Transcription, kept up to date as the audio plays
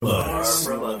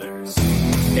others.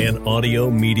 An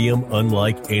audio medium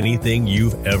unlike anything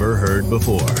you've ever heard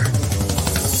before.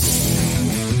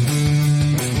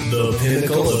 The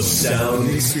pinnacle of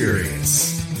sound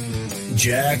experience.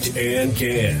 Jacked and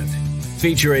Canned.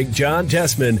 Featuring John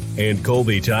Tessman and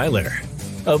Colby Tyler.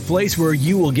 A place where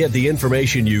you will get the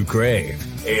information you crave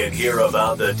and hear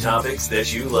about the topics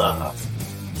that you love.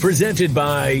 Presented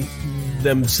by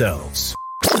themselves.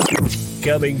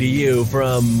 Coming to you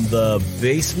from the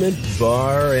basement,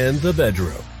 bar, and the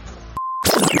bedroom.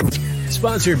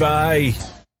 Sponsored by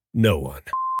no one.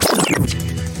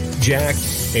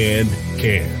 Jacked and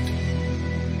Canned.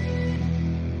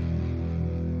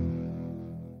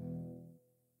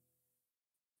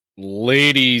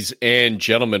 Ladies and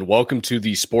gentlemen, welcome to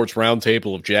the Sports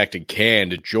Roundtable of Jacked and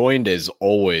Canned, joined as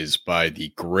always by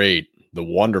the great, the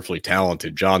wonderfully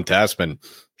talented John Tessman.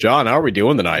 John, how are we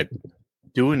doing tonight?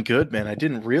 Doing good, man. I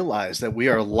didn't realize that we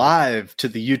are live to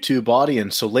the YouTube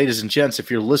audience. So, ladies and gents, if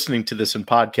you're listening to this in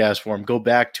podcast form, go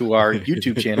back to our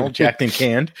YouTube channel, Jacked and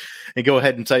Canned, and go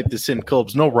ahead and type this in.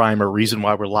 Colb's no rhyme or reason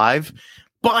why we're live.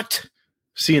 But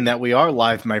seeing that we are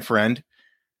live, my friend,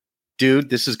 dude,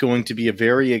 this is going to be a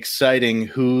very exciting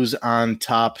Who's on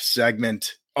Top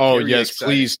segment. Oh, very yes,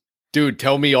 exciting. please. Dude,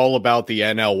 tell me all about the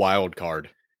NL wild card.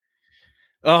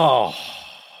 Oh,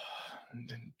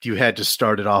 you had to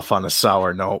start it off on a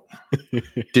sour note,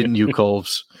 didn't you,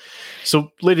 Colbs?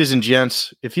 So, ladies and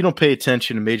gents, if you don't pay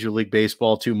attention to Major League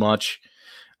Baseball too much,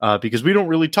 because we don't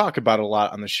really talk about it a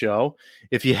lot on the show,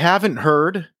 if you haven't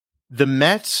heard, the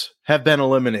Mets have been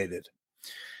eliminated.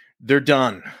 They're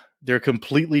done. They're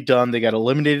completely done. They got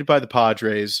eliminated by the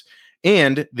Padres.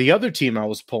 And the other team I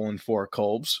was pulling for,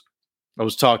 Colbs, I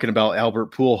was talking about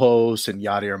Albert Pujols and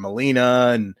Yadier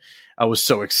Molina, and I was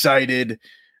so excited.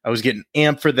 I was getting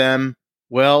amped for them.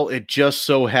 Well, it just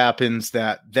so happens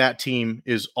that that team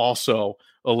is also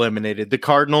eliminated. The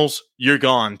Cardinals, you're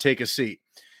gone. Take a seat.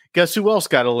 Guess who else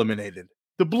got eliminated?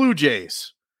 The Blue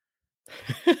Jays.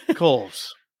 Colbs.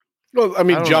 Well, I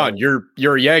mean, John, know.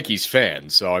 you're a Yankees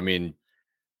fan, so I mean,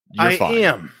 you're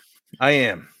fine. I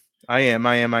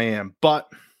am. But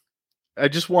I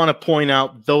just want to point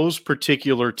out those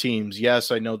particular teams.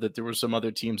 Yes, I know that there were some other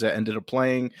teams that ended up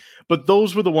playing, but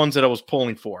those were the ones that I was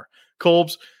pulling for.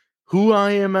 Colbs, who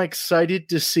I am excited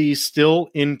to see still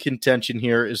in contention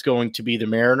here is going to be the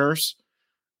Mariners.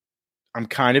 I'm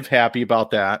kind of happy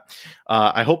about that.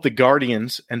 I hope the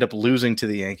Guardians end up losing to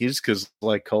the Yankees because,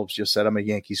 like Colbs just said, I'm a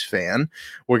Yankees fan.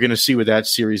 We're going to see where that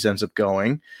series ends up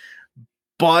going.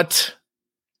 But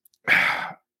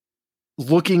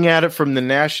looking at it from the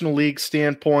National League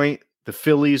standpoint, the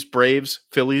Phillies, Braves,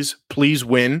 please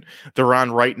win. They're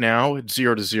on right now. It's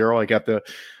 0-0. I got the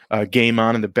game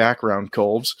on in the background,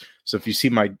 Colbs. So if you see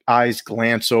my eyes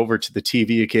glance over to the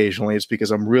TV occasionally, it's because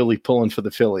I'm really pulling for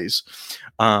the Phillies.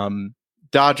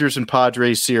 Dodgers and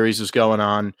Padres series is going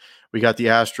on. We got the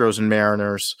Astros and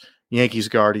Mariners, Yankees,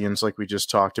 Guardians, like we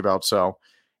just talked about. So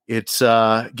it's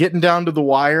getting down to the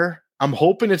wire. I'm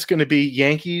hoping it's going to be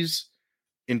Yankees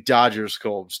and Dodgers,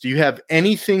 Colbs. Do you have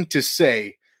anything to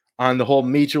say on the whole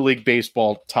Major League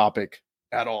Baseball topic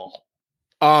at all?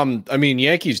 I mean,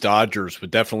 Yankees Dodgers would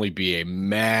definitely be a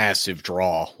massive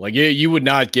draw. Like, you would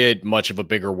not get much of a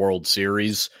bigger World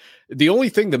Series. The only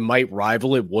thing that might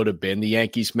rival it would have been the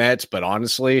Yankees Mets, but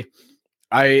honestly,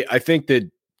 I think that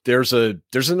there's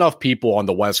enough people on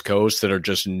the West Coast that are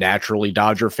just naturally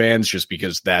Dodger fans, just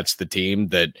because that's the team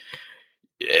that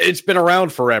it's been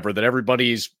around forever, that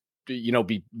everybody's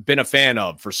been a fan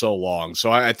of for so long.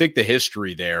 So I think the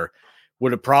history there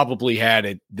would have probably had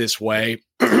it this way,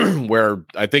 where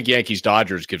I think Yankees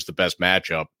Dodgers gives the best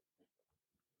matchup.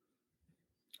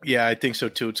 Yeah, I think so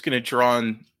too. It's going to draw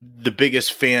on the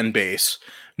biggest fan base.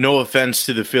 No offense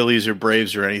to the Phillies or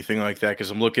Braves or anything like that,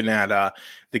 because I'm looking at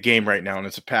the game right now and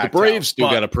it's a packed. The Braves still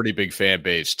got a pretty big fan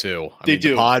base too. They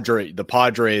do. The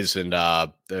Padres and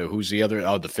who's the other?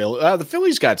 Oh, the Phillies. The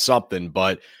Phillies got something,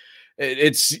 but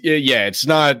it's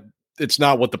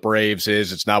not what the Braves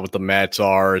is. It's not what the Mets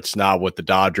are. It's not what the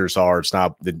Dodgers are. It's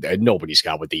not. Nobody's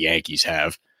got what the Yankees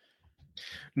have.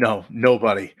 No,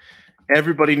 nobody.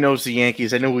 Everybody knows the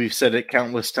Yankees. I know we've said it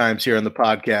countless times here on the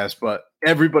podcast, but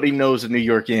everybody knows the New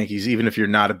York Yankees, even if you're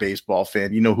not a baseball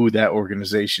fan. You know who that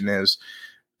organization is.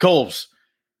 Colbs,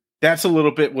 that's a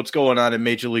little bit what's going on in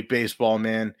Major League Baseball,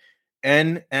 man.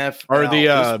 NFL.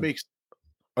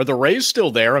 Are the Rays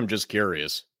still there? I'm just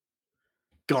curious.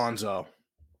 Gonzo.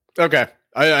 Okay.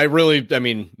 I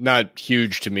mean, not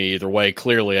huge to me either way.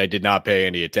 Clearly, I did not pay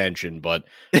any attention, but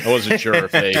I wasn't sure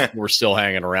if they were still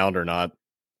hanging around or not.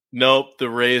 Nope, the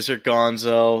Rays are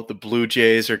gonzo. The Blue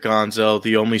Jays are gonzo.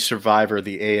 The only survivor of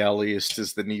the AL East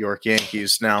is the New York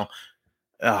Yankees. Now,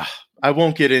 I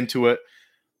won't get into it,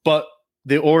 but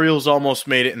the Orioles almost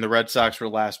made it and the Red Sox were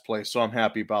last place, so I'm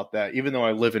happy about that, even though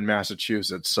I live in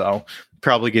Massachusetts, so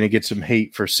probably going to get some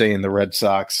hate for saying the Red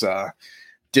Sox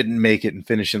didn't make it and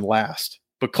finish in last.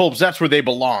 But, Colbs, that's where they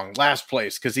belong, last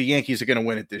place, because the Yankees are going to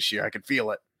win it this year. I can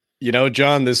feel it. You know,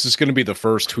 John, this is going to be the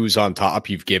first who's on top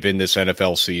you've given this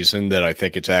NFL season that I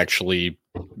think it's actually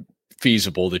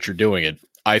feasible that you're doing it.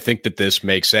 I think that this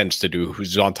makes sense to do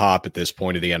who's on top at this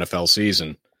point of the NFL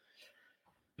season.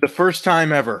 The first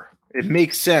time ever. It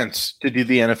makes sense to do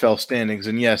the NFL standings.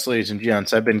 And yes, ladies and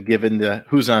gents, I've been given the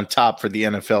who's on top for the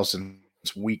NFL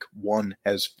since week 1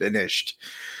 has finished.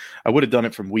 I would have done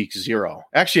it from week 0.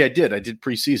 Actually, I did. I did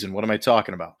preseason. What am I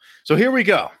talking about? So here we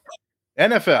go.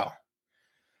 NFL.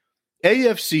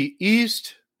 AFC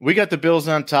East, we got the Bills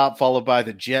on top, followed by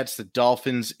the Jets, the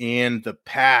Dolphins, and the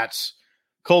Pats.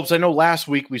 Colbs, I know last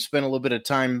week we spent a little bit of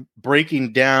time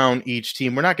breaking down each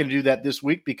team. We're not going to do that this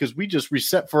week because we just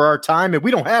reset for our time, and we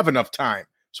don't have enough time.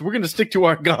 So we're going to stick to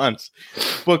our guns.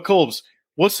 But, Colbs,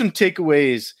 what's some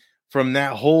takeaways from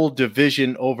that whole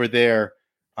division over there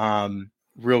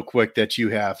real quick that you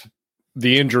have?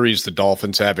 The injuries the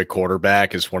Dolphins have at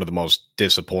quarterback is one of the most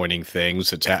disappointing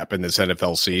things that's happened this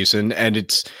NFL season. And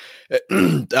it's,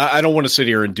 I don't want to sit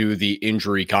here and do the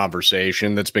injury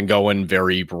conversation that's been going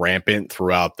very rampant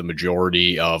throughout the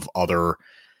majority of other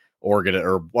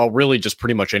really just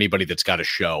pretty much anybody that's got a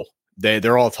show.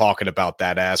 They're all talking about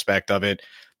that aspect of it.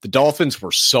 The Dolphins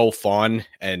were so fun,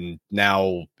 and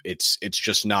now it's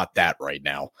just not that right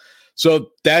now.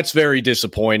 So that's very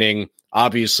disappointing.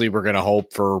 Obviously, we're going to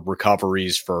hope for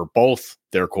recoveries for both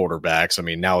their quarterbacks. I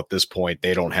mean, now at this point,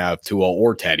 they don't have Tua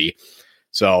or Teddy.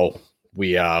 So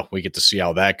we get to see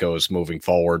how that goes moving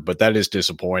forward. But that is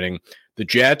disappointing. The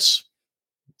Jets,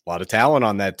 a lot of talent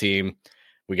on that team.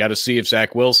 We got to see if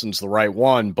Zach Wilson's the right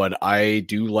one. But I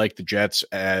do like the Jets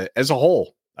as a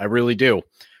whole. I really do.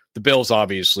 The Bills,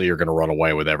 obviously, are going to run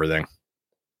away with everything.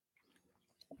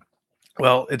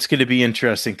 Well, it's going to be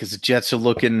interesting because the Jets are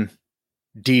looking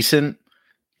decent.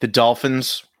 The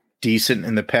Dolphins, decent,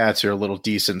 and the Pats are a little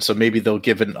decent. So maybe they'll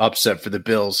give an upset for the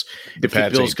Bills if the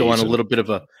Bills go on a little bit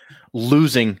of a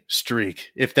losing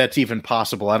streak, if that's even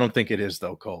possible. I don't think it is,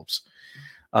 though, Colbs.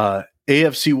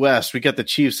 AFC West, we got the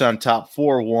Chiefs on top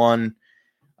 4-1.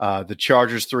 The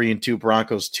Chargers 3-2,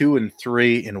 Broncos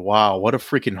 2-3. And wow, what a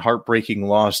freaking heartbreaking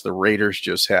loss the Raiders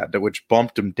just had, which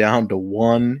bumped them down to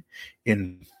 1-4.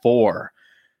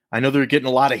 I know they're getting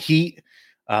a lot of heat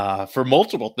for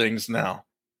multiple things now.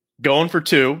 Going for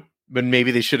 2, but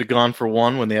maybe they should have gone for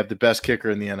 1 when they have the best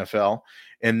kicker in the NFL.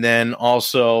 And then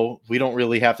also, we don't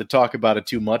really have to talk about it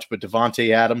too much, but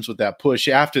Davante Adams with that push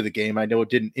after the game, I know it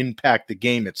didn't impact the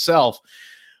game itself,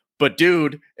 but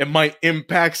dude, it might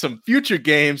impact some future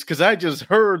games because I just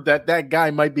heard that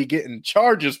guy might be getting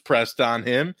charges pressed on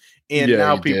him, and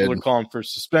now people are calling for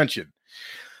suspension.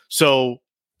 So,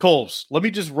 Coles, let me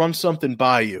just run something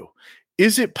by you.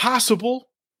 Is it possible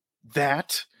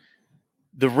that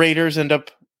the Raiders end up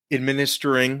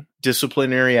administering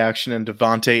disciplinary action on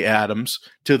Davante Adams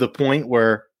to the point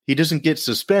where he doesn't get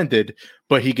suspended,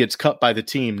 but he gets cut by the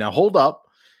team? Now, hold up.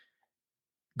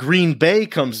 Green Bay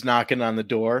comes knocking on the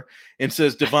door and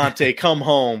says, Davante, come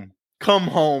home. Come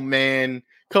home, man.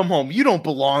 Come home. You don't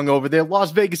belong over there.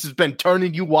 Las Vegas has been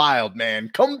turning you wild, man.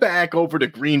 Come back over to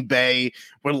Green Bay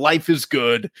where life is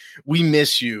good. We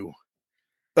miss you.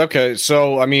 Okay,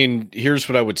 so, I mean, here's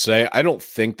what I would say. I don't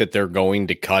think that they're going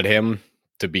to cut him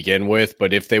to begin with,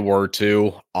 but if they were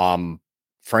to,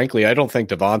 frankly, I don't think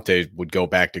Davante would go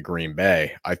back to Green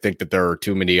Bay. I think that there are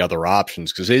too many other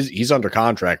options because he's under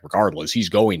contract regardless. He's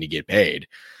going to get paid.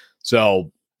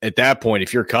 So at that point,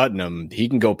 if you're cutting him, he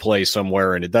can go play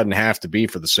somewhere, and it doesn't have to be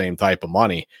for the same type of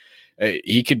money.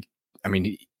 He could, I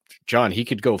mean, John, he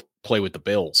could go play with the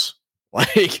Bills.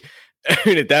 Like, I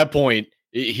mean, at that point,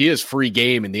 he has free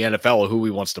game in the NFL of who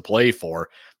he wants to play for.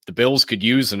 The Bills could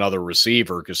use another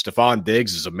receiver because Stephon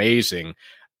Diggs is amazing.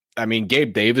 I mean,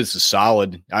 Gabe Davis is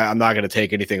solid. I'm not going to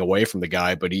take anything away from the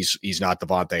guy, but he's not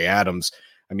Davante Adams.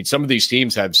 I mean, some of these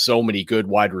teams have so many good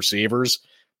wide receivers.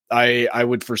 I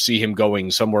would foresee him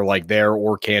going somewhere like there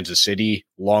or Kansas City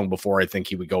long before I think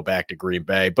he would go back to Green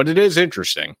Bay. But it is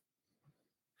interesting.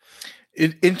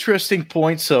 Interesting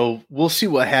point. So we'll see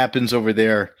what happens over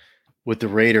there with the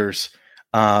Raiders.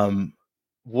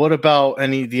 What about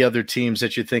any of the other teams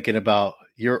that you're thinking about?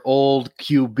 Your old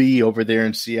QB over there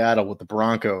in Seattle with the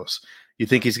Broncos. You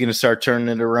think he's going to start turning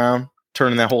it around,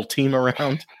 turning that whole team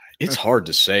around? It's hard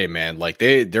to say, man. Like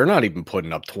they're not even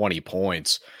putting up 20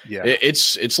 points. Yeah.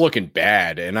 It's looking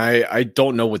bad. And I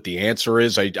don't know what the answer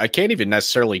is. I can't even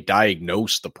necessarily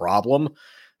diagnose the problem.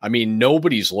 I mean,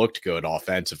 nobody's looked good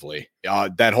offensively.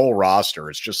 That whole roster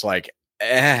is just like,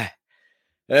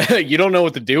 you don't know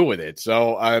what to do with it.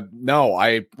 So no,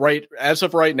 as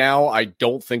of right now, I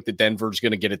don't think that Denver's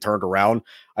going to get it turned around.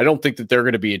 I don't think that they're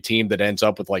going to be a team that ends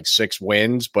up with like 6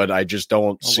 wins, but I just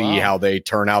don't see how they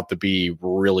turn out to be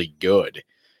really good.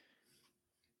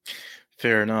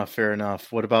 Fair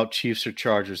enough. What about Chiefs or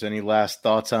Chargers? Any last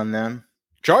thoughts on them?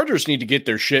 Chargers need to get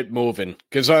their shit moving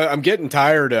because I'm getting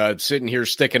tired of sitting here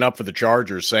sticking up for the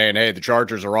Chargers saying, hey, the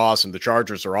Chargers are awesome. The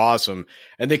Chargers are awesome.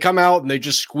 And they come out and they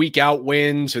just squeak out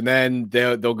wins and then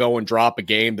they'll go and drop a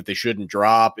game that they shouldn't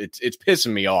drop. It's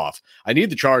pissing me off. I need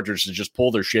the Chargers to just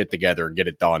pull their shit together and get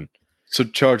it done. So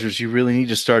Chargers, you really need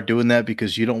to start doing that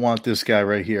because you don't want this guy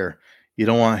right here. You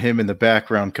don't want him in the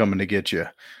background coming to get you.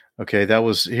 Okay,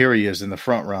 here he is in the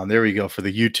front round. There we go for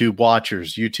the YouTube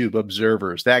watchers, YouTube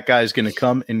observers. That guy's going to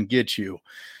come and get you.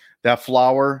 That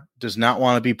flower does not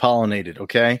want to be pollinated,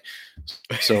 okay?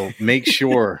 So make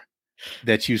sure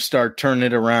that you start turning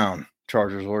it around,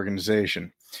 Chargers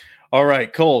organization. All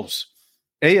right, Colbs,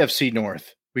 AFC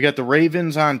North. We got the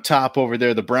Ravens on top over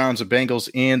there, the Browns, the Bengals,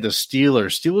 and the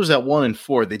Steelers. Steelers at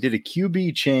 1-4. They did a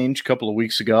QB change a couple of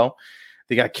weeks ago.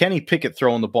 They got Kenny Pickett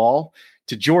throwing the ball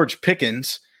to George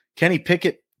Pickens. Kenny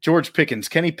Pickett, George Pickens.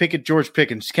 Kenny Pickett, George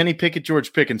Pickens. Kenny Pickett,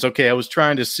 George Pickens. Okay, I was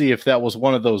trying to see if that was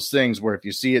one of those things where if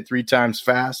you see it 3 times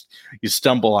fast, you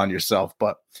stumble on yourself.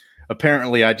 But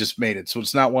apparently I just made it, so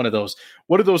it's not one of those.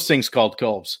 What are those things called,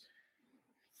 Colbs?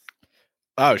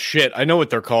 Oh, shit. I know what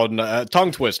they're called.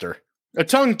 Tongue twister. A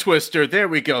tongue twister. There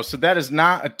we go. So that is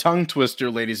not a tongue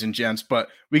twister, ladies and gents. But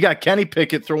we got Kenny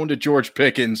Pickett throwing to George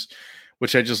Pickens,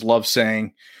 which I just love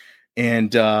saying.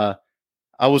 And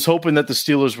I was hoping that the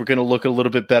Steelers were going to look a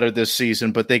little bit better this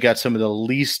season, but they got some of the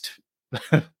least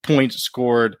points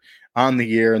scored on the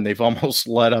year, and they've almost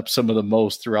let up some of the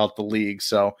most throughout the league.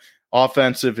 So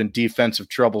offensive and defensive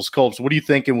troubles. Colbs, what are you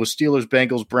thinking with Steelers,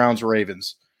 Bengals, Browns,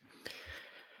 Ravens?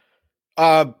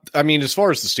 I mean, as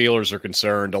far as the Steelers are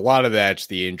concerned, a lot of that's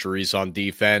the injuries on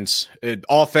defense.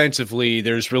 Offensively,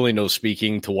 there's really no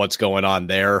speaking to what's going on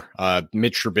there.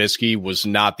 Mitch Trubisky was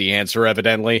not the answer,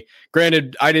 evidently.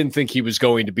 Granted, I didn't think he was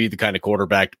going to be the kind of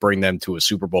quarterback to bring them to a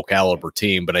Super Bowl caliber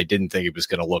team, but I didn't think it was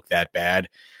going to look that bad.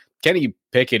 Kenny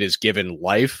Pickett has given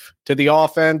life to the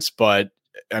offense, but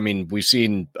I mean, we've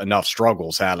seen enough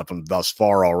struggles out of him thus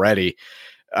far already.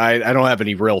 I don't have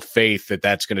any real faith that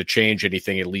that's going to change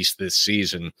anything, at least this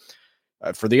season.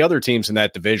 For the other teams in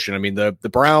that division, I mean, the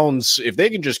Browns, if they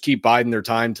can just keep biding their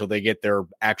time till they get their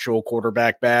actual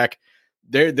quarterback back,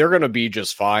 they're going to be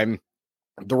just fine.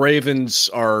 The Ravens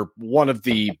are one of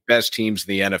the best teams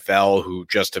in the NFL who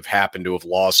just have happened to have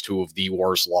lost 2 of the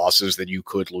worst losses that you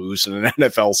could lose in an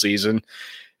NFL season.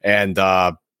 And who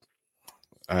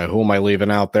am I leaving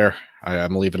out there?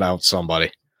 I'm leaving out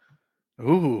somebody.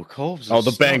 Ooh, Colbs. Oh,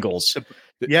 the Bengals.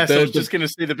 Yes, I was just going to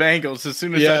say the Bengals as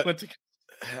soon as I went to.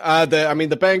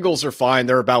 The Bengals are fine.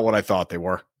 They're about what I thought they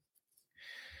were.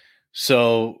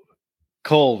 So,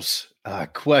 Colbs,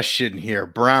 question here.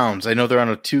 Browns, I know they're on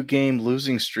a 2-game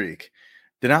losing streak.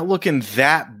 They're not looking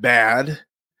that bad.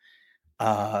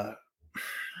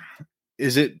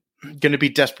 Is it going to be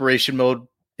desperation mode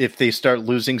if they start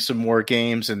losing some more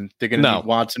games and they're going to need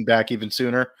Watson back even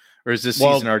sooner? Or is this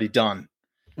season already done?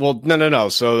 Well, no.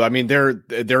 So, I mean,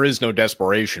 there is no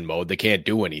desperation mode. They can't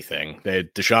do anything.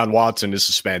 Deshaun Watson is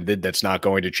suspended. That's not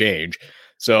going to change.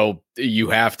 So you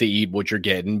have to eat what you're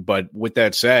getting. But with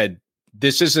that said,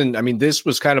 this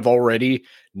was kind of already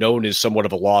known as somewhat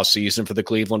of a lost season for the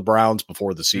Cleveland Browns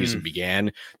before the season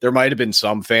began. There might have been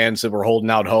some fans that were holding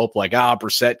out hope like,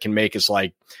 Brissett can make us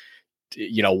like,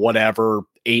 whatever,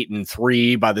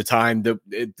 8-3 by the time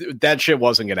that shit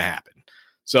wasn't going to happen.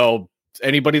 So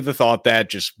anybody that thought that,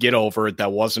 just get over it.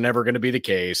 That wasn't ever going to be the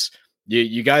case.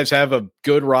 You guys have a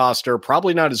good roster,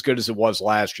 probably not as good as it was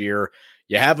last year.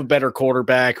 You have a better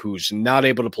quarterback who's not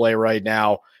able to play right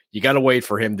now. You got to wait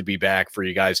for him to be back for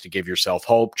you guys to give yourself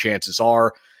hope. Chances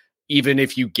are, even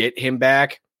if you get him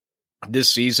back this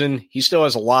season, he still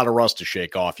has a lot of rust to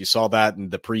shake off. You saw that in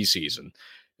the preseason.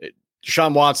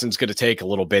 Deshaun Watson's going to take a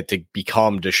little bit to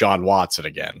become Deshaun Watson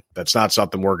again. That's not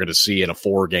something we're going to see in a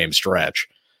 4-game stretch.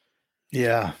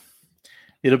 Yeah,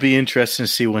 it'll be interesting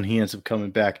to see when he ends up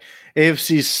coming back.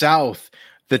 AFC South,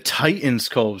 the Titans,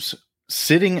 Colbs,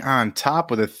 sitting on top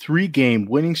with a 3-game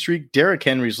winning streak. Derrick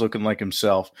Henry's looking like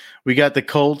himself. We got the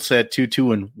Colts at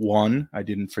 2-1. I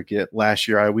didn't forget last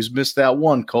year. I always missed that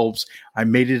one, Colbs. I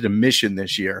made it a mission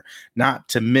this year not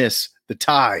to miss the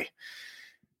tie.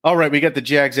 All right, we got the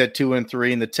Jags at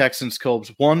 2-3 and the Texans Colts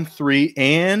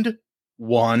 1-3-1.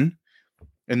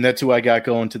 And that's who I got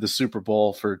going to the Super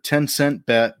Bowl for 10-cent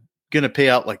bet. Going to pay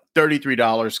out like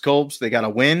 $33. Colts, they got to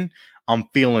win. I'm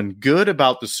feeling good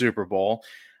about the Super Bowl.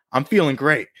 I'm feeling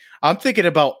great. I'm thinking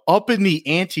about upping the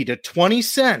ante to 20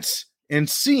 cents and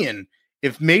seeing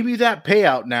if maybe that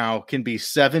payout now can be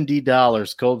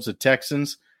 $70. Colts, the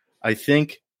Texans, I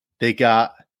think they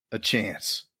got a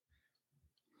chance.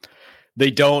 They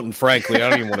don't, and frankly, I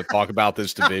don't even want to talk about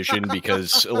this division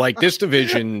because, like, this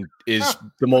division is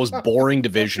the most boring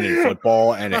division in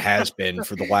football, and it has been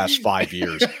for the last 5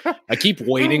 years. I keep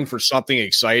waiting for something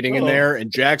exciting in there, and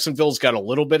Jacksonville's got a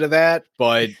little bit of that,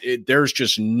 but there's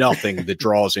just nothing that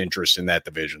draws interest in that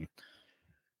division.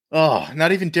 Oh,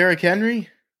 not even Derrick Henry?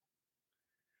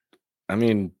 I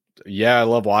mean, yeah, I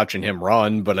love watching him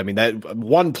run, but I mean, that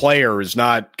one player is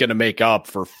not going to make up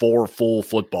for 4 full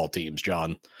football teams,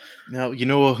 John. Now, you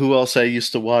know who else I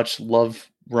used to watch love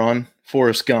run?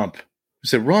 Forrest Gump. I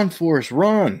said, run, Forrest,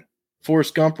 run.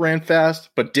 Forrest Gump ran fast,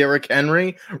 but Derrick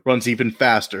Henry runs even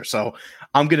faster. So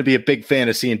I'm going to be a big fan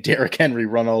of seeing Derrick Henry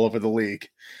run all over the league.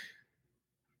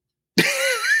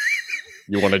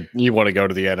 You want to go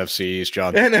to the NFC East,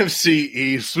 John? NFC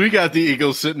East. We got the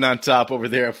Eagles sitting on top over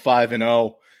there at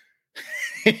 5-0.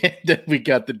 And then we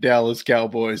got the Dallas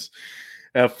Cowboys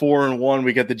at 4-1.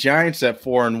 We got the Giants at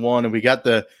 4-1, and we got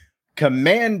the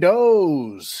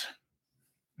Commandos.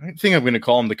 I think I'm going to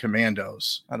call them the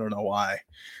Commandos. I don't know why.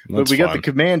 But we got the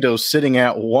Commandos sitting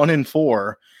at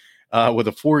 1-4 with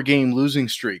a 4-game losing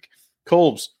streak.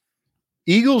 Colbs,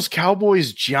 Eagles,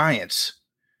 Cowboys, Giants.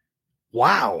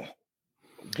 Wow.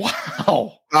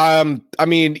 I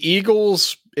mean,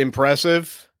 Eagles,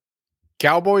 impressive.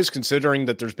 Cowboys, considering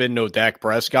that there's been no Dak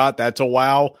Prescott, that's a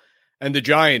wow. And the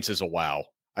Giants is a wow.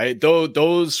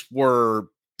 Those were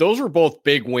both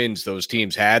big wins those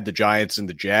teams had, the Giants and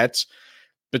the Jets.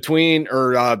 The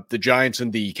Giants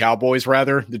and the Cowboys,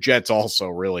 rather. The Jets also,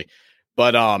 really.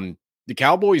 But the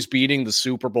Cowboys beating the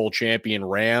Super Bowl champion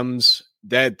Rams,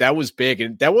 that was big.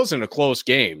 And that wasn't a close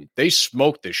game. They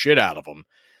smoked the shit out of them.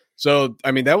 So,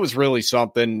 I mean, that was really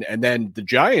something. And then the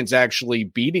Giants actually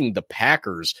beating the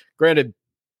Packers. Granted,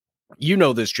 you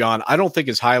know this, John. I don't think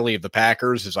as highly of the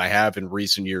Packers as I have in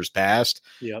recent years past.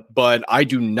 Yep. But I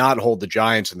do not hold the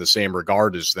Giants in the same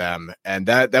regard as them. And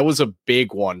that was a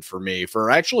big one for me. For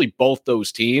actually both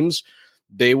those teams,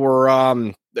 they were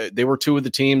 2 of the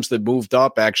teams that moved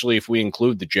up. Actually, if we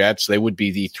include the Jets, they would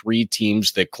be the 3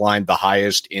 teams that climbed the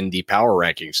highest in the power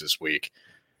rankings this week.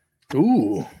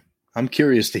 Ooh, I'm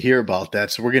curious to hear about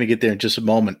that. So we're going to get there in just a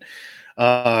moment.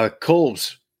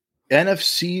 Colbs,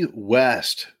 NFC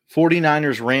West,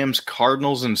 49ers, Rams,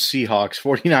 Cardinals, and Seahawks.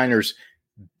 49ers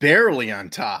barely on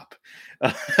top.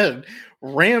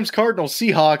 Rams, Cardinals,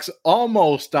 Seahawks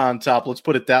almost on top. Let's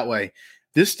put it that way.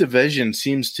 This division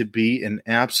seems to be an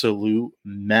absolute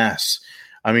mess.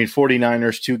 I mean,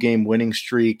 49ers 2-game winning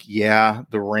streak. Yeah,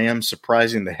 the Rams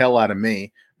surprising the hell out of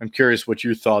me. I'm curious what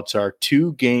your thoughts are.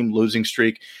 2-game losing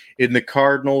streak. In the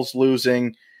Cardinals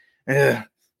losing. In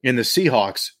the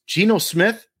Seahawks, Geno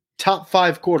Smith, top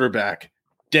 5 quarterback.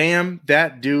 Damn,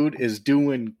 that dude is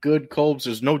doing good, Colbs.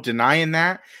 There's no denying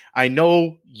that. I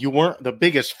know you weren't the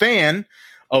biggest fan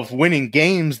of winning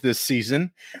games this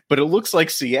season, but it looks like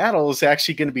Seattle is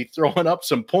actually going to be throwing up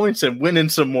some points and winning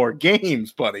some more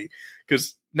games, buddy,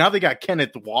 because now they got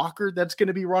Kenneth Walker that's going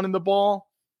to be running the ball.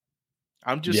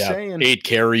 I'm just saying. 8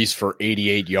 carries for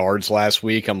 88 yards last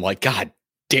week. I'm like, God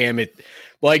damn it.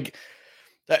 Like,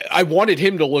 I wanted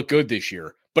him to look good this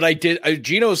year, but I did.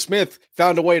 Geno Smith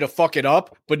found a way to fuck it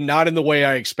up, but not in the way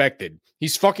I expected.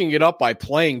 He's fucking it up by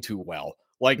playing too well.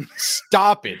 Like,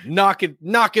 stop it. Knock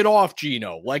it off,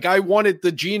 Geno. Like, I wanted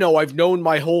the Geno I've known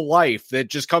my whole life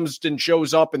that just comes and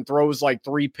shows up and throws like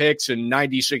 3 picks and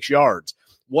 96 yards.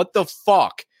 What the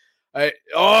fuck?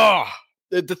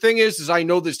 The thing is I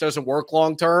know this doesn't work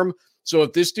long term. So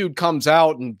if this dude comes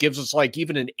out and gives us like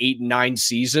even an 8-9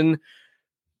 season,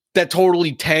 that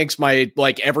totally tanks my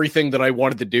like everything that I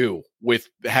wanted to do with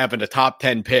having a top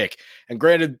 10 pick. And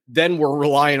granted, then we're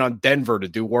relying on Denver to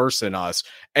do worse than us.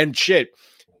 And shit,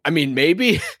 I mean,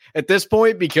 maybe at this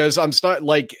point, because I'm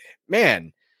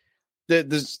man, the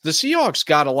Seahawks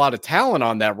got a lot of talent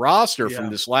on that roster from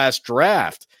this last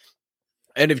draft.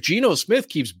 And if Geno Smith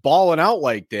keeps balling out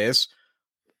like this,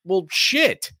 well,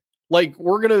 shit. Like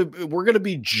we're gonna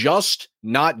be just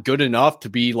not good enough to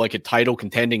be like a title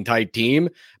contending type team,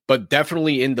 but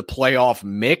definitely in the playoff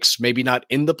mix, maybe not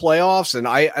in the playoffs. And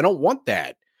I don't want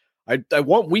that. I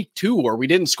want week 2 where we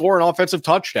didn't score an offensive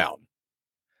touchdown.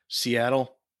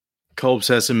 Seattle, Colbs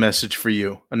has a message for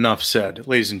you. Enough said.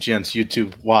 Ladies and gents,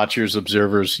 YouTube watchers,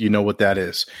 observers, you know what that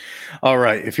is. All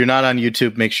right. If you're not on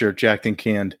YouTube, make sure Jacked and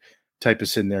Canned, type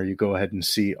us in there. You go ahead and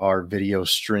see our video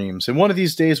streams. And one of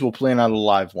these days, we'll plan out a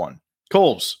live one.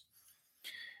 Colbs,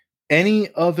 any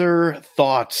other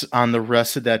thoughts on the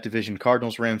rest of that division?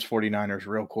 Cardinals, Rams, 49ers,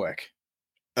 real quick.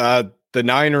 The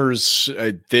Niners,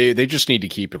 they just need to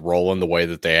keep it rolling the way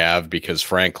that they have, because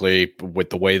frankly, with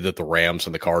the way that the Rams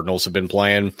and the Cardinals have been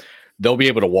playing, they'll be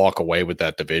able to walk away with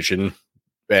that division,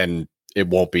 and it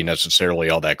won't be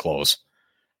necessarily all that close.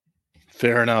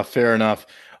 Fair enough. Fair enough.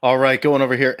 All right, going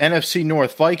over here. NFC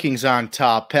North, Vikings on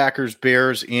top, Packers,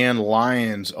 Bears, and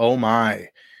Lions. Oh, my.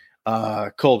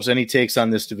 Colbs, any takes on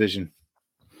this division?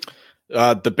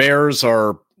 The Bears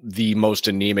are the most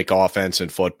anemic offense in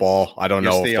football. I don't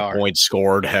know if the points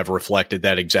scored have reflected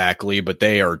that exactly, but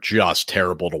they are just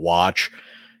terrible to watch.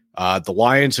 The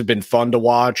Lions have been fun to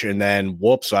watch, and then,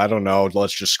 whoops, I don't know,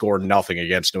 let's just score nothing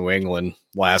against New England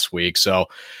last week. So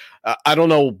I don't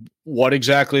know what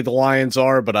exactly the Lions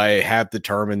are, but I have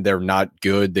determined they're not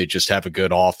good. They just have a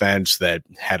good offense that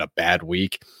had a bad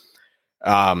week.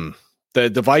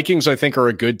 The Vikings, I think, are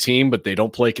a good team, but they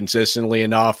don't play consistently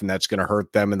enough, and that's going to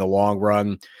hurt them in the long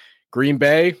run. Green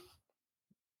Bay,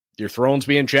 your throne's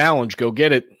being challenged. Go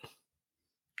get it.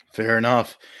 Fair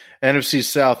enough. NFC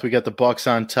South, we got the Bucs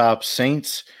on top,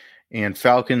 Saints and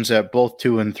Falcons at both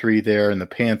 2-3 there, and the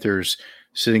Panthers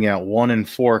sitting at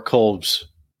 1-4. Colbs,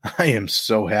 I am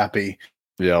so happy.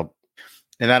 Yeah.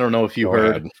 And I don't know if you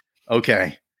heard. Ahead.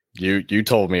 Okay. You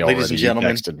told me already. Ladies and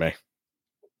gentlemen, you texted me.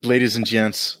 Ladies and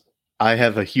gents, I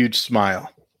have a huge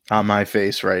smile on my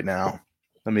face right now.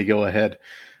 Let me go ahead.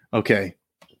 Okay.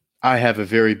 I have a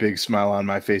very big smile on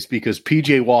my face because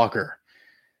PJ Walker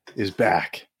is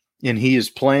back, and he is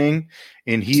playing,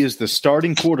 and he is the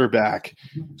starting quarterback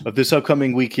of this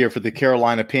upcoming week here for the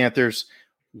Carolina Panthers.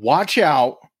 Watch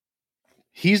out.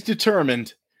 He's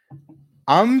determined.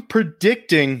 I'm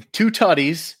predicting 2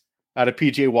 tutties out of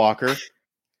PJ Walker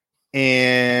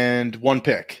and 1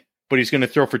 pick, but he's going to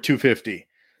throw for 250.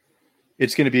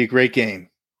 It's going to be a great game.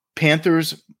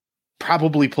 Panthers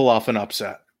probably pull off an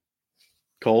upset.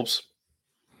 Colbs?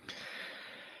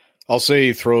 I'll say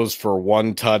he throws for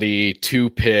 1 tutty, 2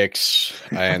 picks,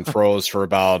 and throws for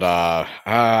about,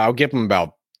 I'll give him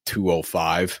about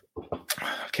 205.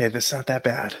 Okay, that's not that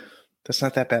bad. That's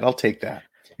not that bad. I'll take that.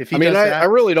 I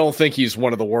really don't think he's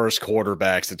one of the worst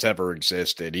quarterbacks that's ever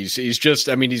existed. He's just,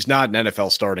 he's not an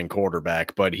NFL starting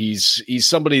quarterback, but he's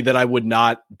somebody that I would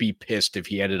not be pissed if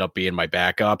he ended up being my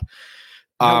backup.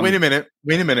 Wait a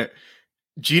minute.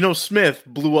 Geno Smith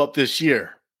blew up this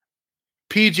year.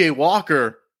 PJ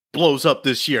Walker blows up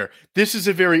this year. This is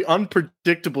a very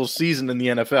unpredictable season in the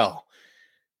NFL.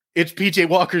 It's PJ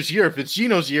Walker's year. If it's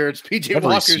Geno's year, it's PJ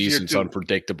Walker's year. Every season's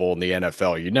unpredictable in the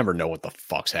NFL. You never know what the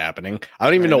fuck's happening. I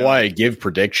don't even know why I give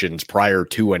predictions prior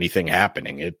to anything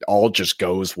happening. It all just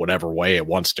goes whatever way it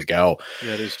wants to go.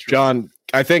 That is true. John,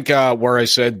 I think where I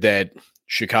said that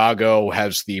Chicago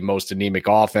has the most anemic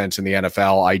offense in the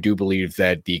NFL, I do believe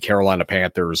that the Carolina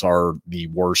Panthers are the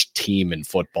worst team in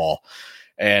football.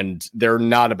 And they're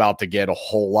not about to get a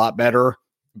whole lot better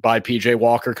by PJ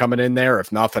Walker coming in there.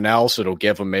 If nothing else, it'll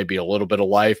give him maybe a little bit of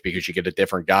life because you get a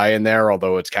different guy in there,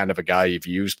 although it's kind of a guy you've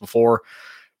used before.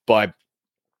 But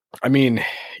I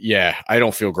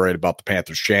don't feel great about the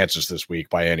Panthers' chances this week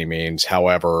by any means.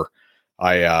 However,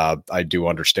 I do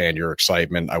understand your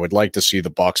excitement. I would like to see the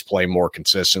Bucs play more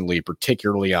consistently,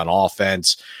 particularly on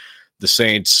offense. The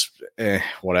Saints,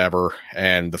 whatever.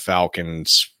 And the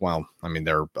Falcons,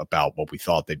 they're about what we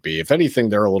thought they'd be. If anything,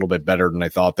 they're a little bit better than I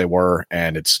thought they were,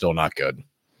 and it's still not good.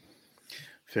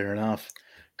 Fair enough.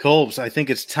 Colbs, I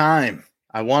think it's time.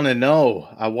 I want to know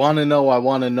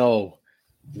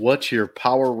what your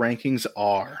power rankings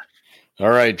are. All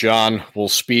right, John, we'll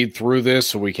speed through this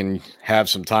so we can have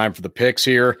some time for the picks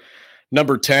here.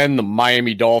 Number 10, the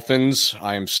Miami Dolphins.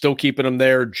 I am still keeping them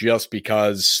there just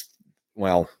because,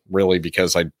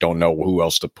 because I don't know who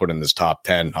else to put in this top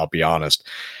 10, I'll be honest.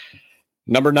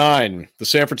 Number 9, the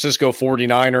San Francisco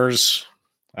 49ers.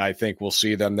 I think we'll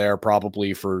see them there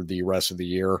probably for the rest of the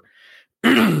year.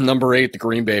 Number 8, the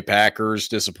Green Bay Packers.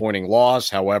 Disappointing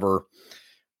loss. However,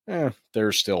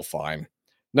 they're still fine.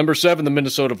 Number 7, the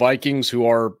Minnesota Vikings, who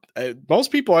are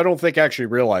most people I don't think actually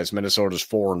realize Minnesota's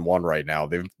 4-1 right now.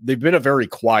 They've been a very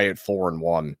quiet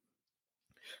 4-1.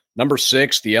 Number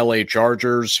 6, the LA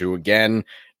Chargers, who again,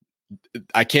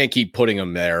 I can't keep putting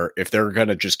them there if they're going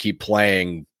to just keep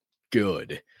playing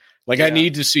good. I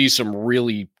need to see some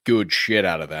really good shit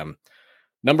out of them.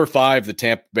 Number 5, the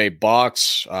Tampa Bay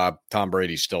Bucks. Tom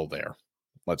Brady's still there.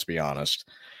 Let's be honest.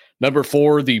 Number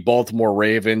 4, the Baltimore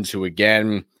Ravens, who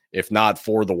again, if not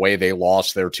for the way they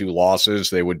lost their 2 losses,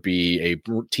 they would be a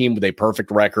team with a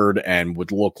perfect record and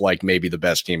would look like maybe the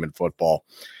best team in football.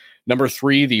 Number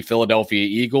 3, the Philadelphia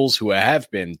Eagles, who have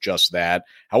been just that.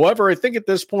 However, I think at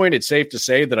this point, it's safe to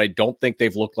say that I don't think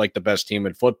they've looked like the best team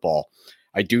in football.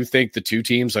 I do think the 2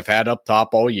 teams I've had up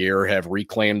top all year have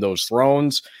reclaimed those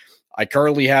thrones. I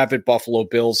currently have it Buffalo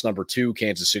Bills number 2,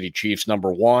 Kansas City Chiefs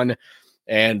number 1,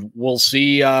 and we'll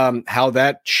see how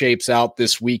that shapes out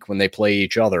this week when they play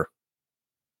each other.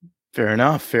 Fair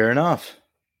enough.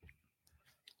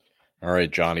 All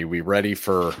right, Johnny, we ready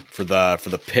for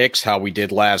the picks? How we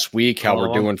did last week? How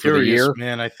we're doing for the year?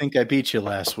 Man, I think I beat you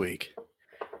last week.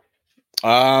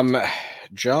 John,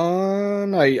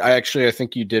 I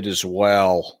think you did as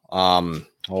well.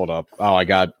 Hold up.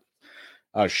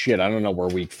 Oh shit, I don't know where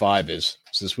week 5 is.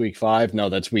 Is this week 5? No,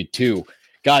 that's week 2.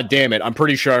 God damn it. I'm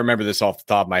pretty sure I remember this off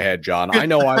the top of my head, John. I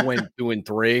know I went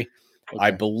 2-3. Okay.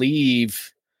 I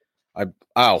believe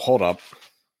hold up.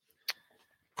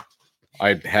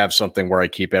 I have something where I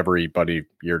keep everybody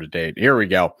year to date. Here we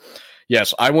go.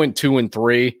 Yes, I went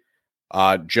 2-3.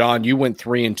 John, you went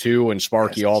 3-2, and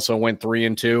Sparky also went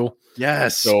 3-2.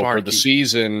 Yes. So Sparky. for the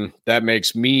season, that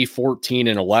makes me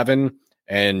 14-11,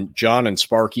 and John and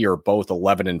Sparky are both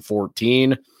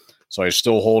 11-14. So I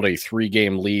still hold a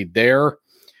 3-game lead there.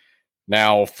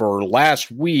 Now for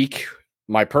last week,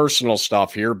 my personal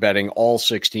stuff here, betting all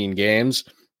 16 games,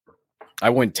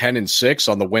 I went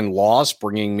 10-6 on the win-loss,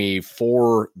 bringing me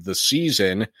for the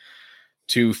season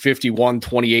to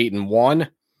 51-28-1.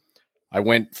 I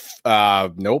went,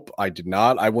 nope, I did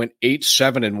not. I went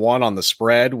 8-7-1 on the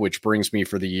spread, which brings me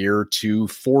for the year to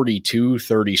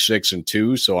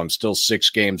 42-36-2. So I'm still 6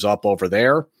 games up over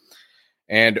there.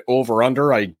 And over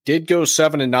under, I did go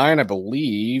 7-9, I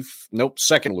believe. Nope,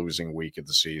 second losing week of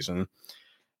the season.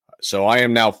 So I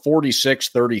am now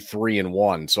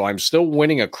 46-33-1. So I'm still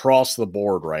winning across the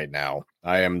board right now.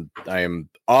 I am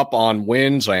up on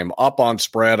wins. I am up on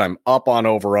spread. I'm up on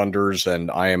over-unders, and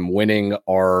I am winning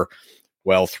our,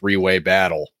 3-way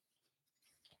battle.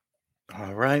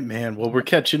 All right, man. Well, we're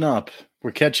catching up.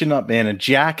 Man. And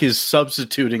Jack is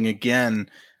substituting again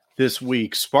this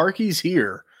week. Sparky's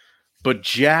here, but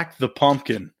Jack the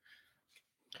Pumpkin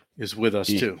is with us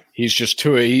too. He's just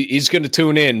he's going to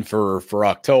tune in for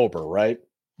October, right?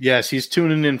 Yes, he's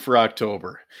tuning in for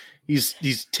October. He's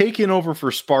taking over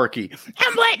for Sparky.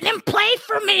 I'm letting him play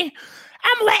for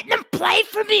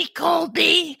me,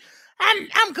 Colby.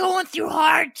 I'm going through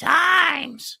hard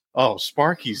times. Oh,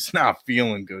 Sparky's not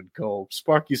feeling good, Cole.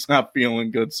 Sparky's not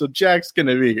feeling good. So Jack's going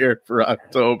to be here for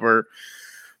October.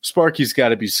 Sparky's got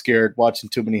to be scared watching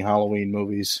too many Halloween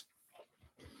movies.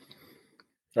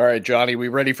 All right, Johnny, we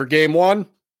ready for game 1?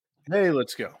 Hey,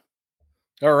 let's go.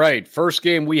 All right, first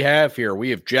game we have here.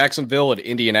 We have Jacksonville at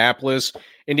Indianapolis.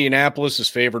 Indianapolis is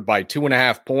favored by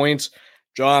 2.5 points.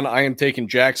 John, I am taking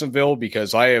Jacksonville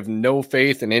because I have no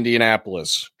faith in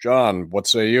Indianapolis. John, what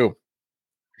say you?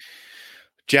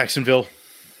 Jacksonville.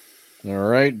 All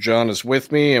right, John is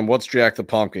with me. And what's Jack the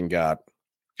Pumpkin got?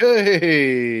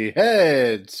 Hey,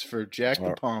 heads for Jack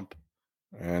the Pump.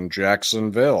 And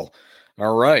Jacksonville.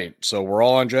 All right, so we're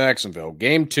all on Jacksonville.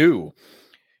 Game 2,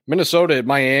 Minnesota at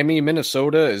Miami.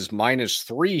 Minnesota is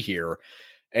 -3 here.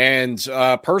 And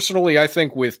personally, I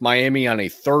think with Miami on a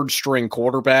third-string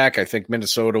quarterback, I think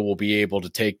Minnesota will be able to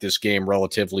take this game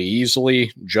relatively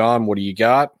easily. John, what do you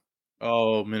got?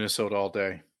 Oh, Minnesota all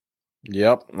day.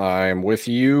 Yep, I'm with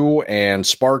you. And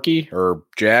Sparky, or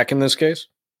Jack in this case?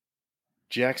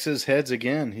 Jack says heads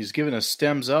again. He's giving us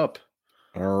stems up.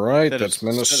 All right, that's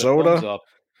Minnesota.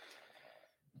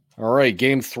 All right,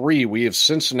 game 3, we have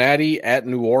Cincinnati at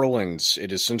New Orleans.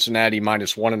 It is Cincinnati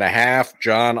 -1.5.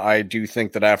 John, I do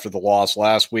think that after the loss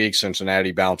last week,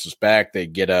 Cincinnati bounces back. They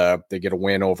get a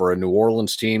win over a New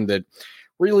Orleans team that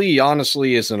really,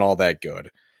 honestly, isn't all that good.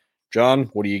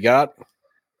 John, what do you got?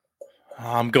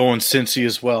 I'm going Cincy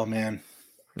as well, man.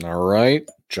 All right,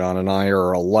 John and I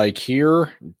are alike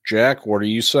here. Jack, what are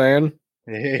you saying?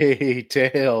 Hey,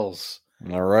 tails.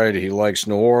 All right, he likes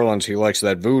New Orleans. He likes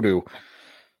that voodoo.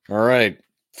 All right,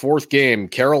 fourth game,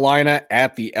 Carolina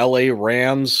at the LA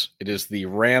Rams. It is the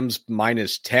Rams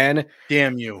 -10.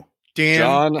 Damn you.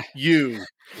 John,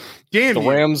 the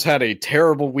Rams had a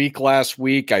terrible week last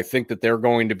week. I think that they're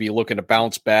going to be looking to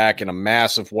bounce back in a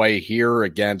massive way here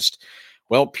against,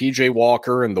 PJ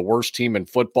Walker and the worst team in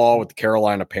football with the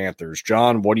Carolina Panthers.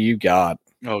 John, what do you got?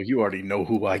 Oh, you already know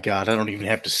who I got. I don't even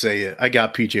have to say it. I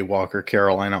got PJ Walker,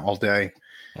 Carolina all day.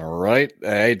 All right.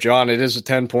 Hey, John, it is a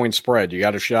 10-point spread. You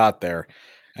got a shot there.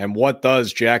 And what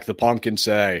does Jack the Pumpkin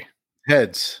say?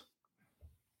 Heads.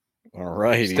 All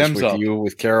right. Stems He's with up. you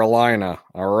with Carolina.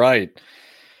 All right.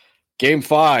 Game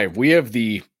 5. We have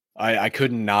I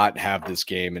could not have this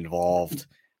game involved.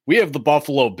 We have the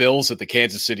Buffalo Bills at the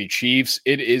Kansas City Chiefs.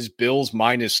 It is Bills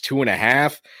minus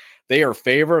 2.5. They are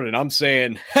favored, and I'm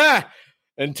saying,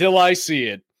 until I see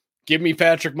it. Give me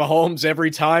Patrick Mahomes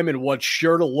every time in what's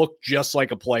sure to look just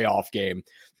like a playoff game.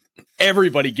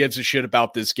 Everybody gives a shit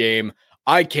about this game.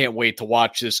 I can't wait to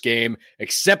watch this game,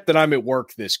 except that I'm at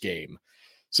work this game.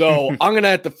 So I'm going to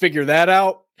have to figure that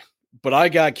out. But I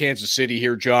got Kansas City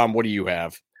here. John, what do you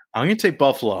have? I'm going to take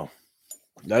Buffalo.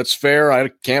 That's fair. I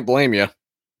can't blame you.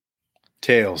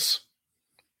 Tails.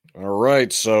 All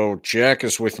right. So Jack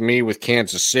is with me with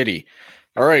Kansas City.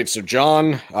 All right. So,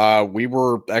 John, we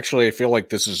were actually, I feel like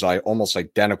this is almost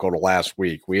identical to last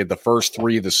week. We had the first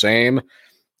 3 the same,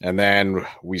 and then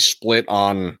we split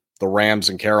on the Rams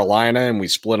and Carolina, and we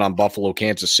split on Buffalo,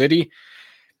 Kansas City.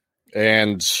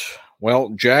 And,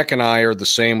 well, Jack and I are the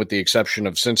same with the exception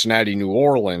of Cincinnati, New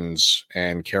Orleans,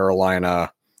 and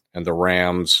Carolina and the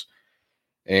Rams.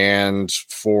 And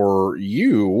for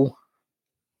you,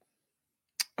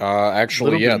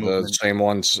 the same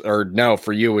ones. Or no,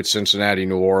 for you, it's Cincinnati,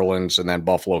 New Orleans, and then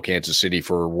Buffalo, Kansas City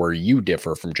for where you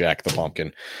differ from Jack the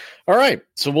Pumpkin. All right,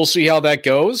 so we'll see how that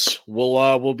goes.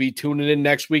 We'll be tuning in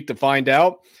next week to find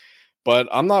out. But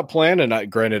I'm not planning.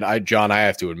 Granted, John, I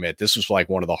have to admit, this was like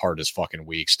one of the hardest fucking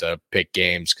weeks to pick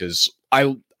games because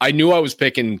I knew I was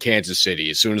picking Kansas City.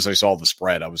 As soon as I saw the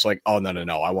spread, I was like, oh,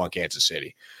 no, I want Kansas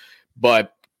City.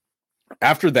 But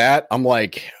after that, I'm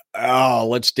like, oh,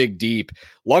 let's dig deep.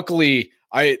 Luckily,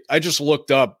 I just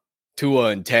looked up Tua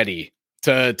and Teddy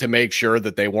to make sure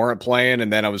that they weren't playing.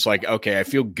 And then I was like, okay, I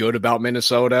feel good about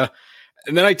Minnesota.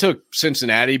 And then I took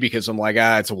Cincinnati because I'm like,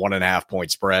 it's a 1.5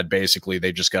 point spread. Basically,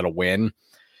 they just got to win.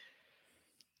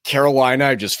 Carolina,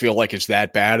 I just feel like it's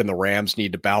that bad, and the Rams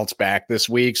need to bounce back this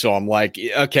week. So I'm like,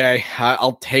 okay,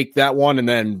 I'll take that one. And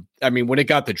then, I mean, when it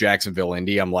got to Jacksonville,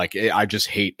 Indy, I'm like, I just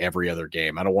hate every other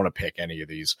game. I don't want to pick any of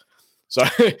these. So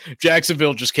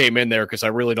Jacksonville just came in there because I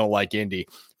really don't like Indy.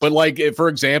 But like, for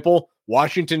example,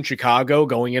 Washington, Chicago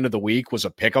going into the week was a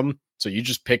pick 'em. So you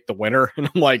just pick the winner. And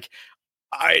I'm like,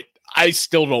 I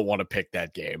still don't want to pick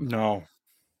that game. No.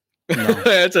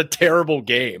 That's a terrible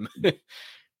game.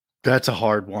 That's a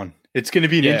hard one. It's going to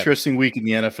be an interesting week in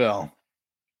the NFL.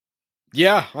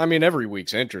 Yeah, I mean, every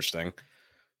week's interesting.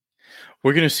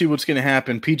 We're going to see what's going to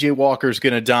happen. PJ Walker is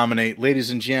going to dominate. Ladies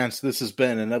and gents, this has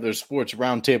been another Sports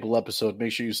Roundtable episode.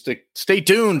 Make sure you stay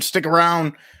tuned, stick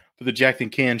around for the Jack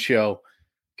and Can show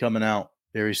coming out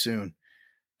very soon.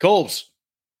 Colbs,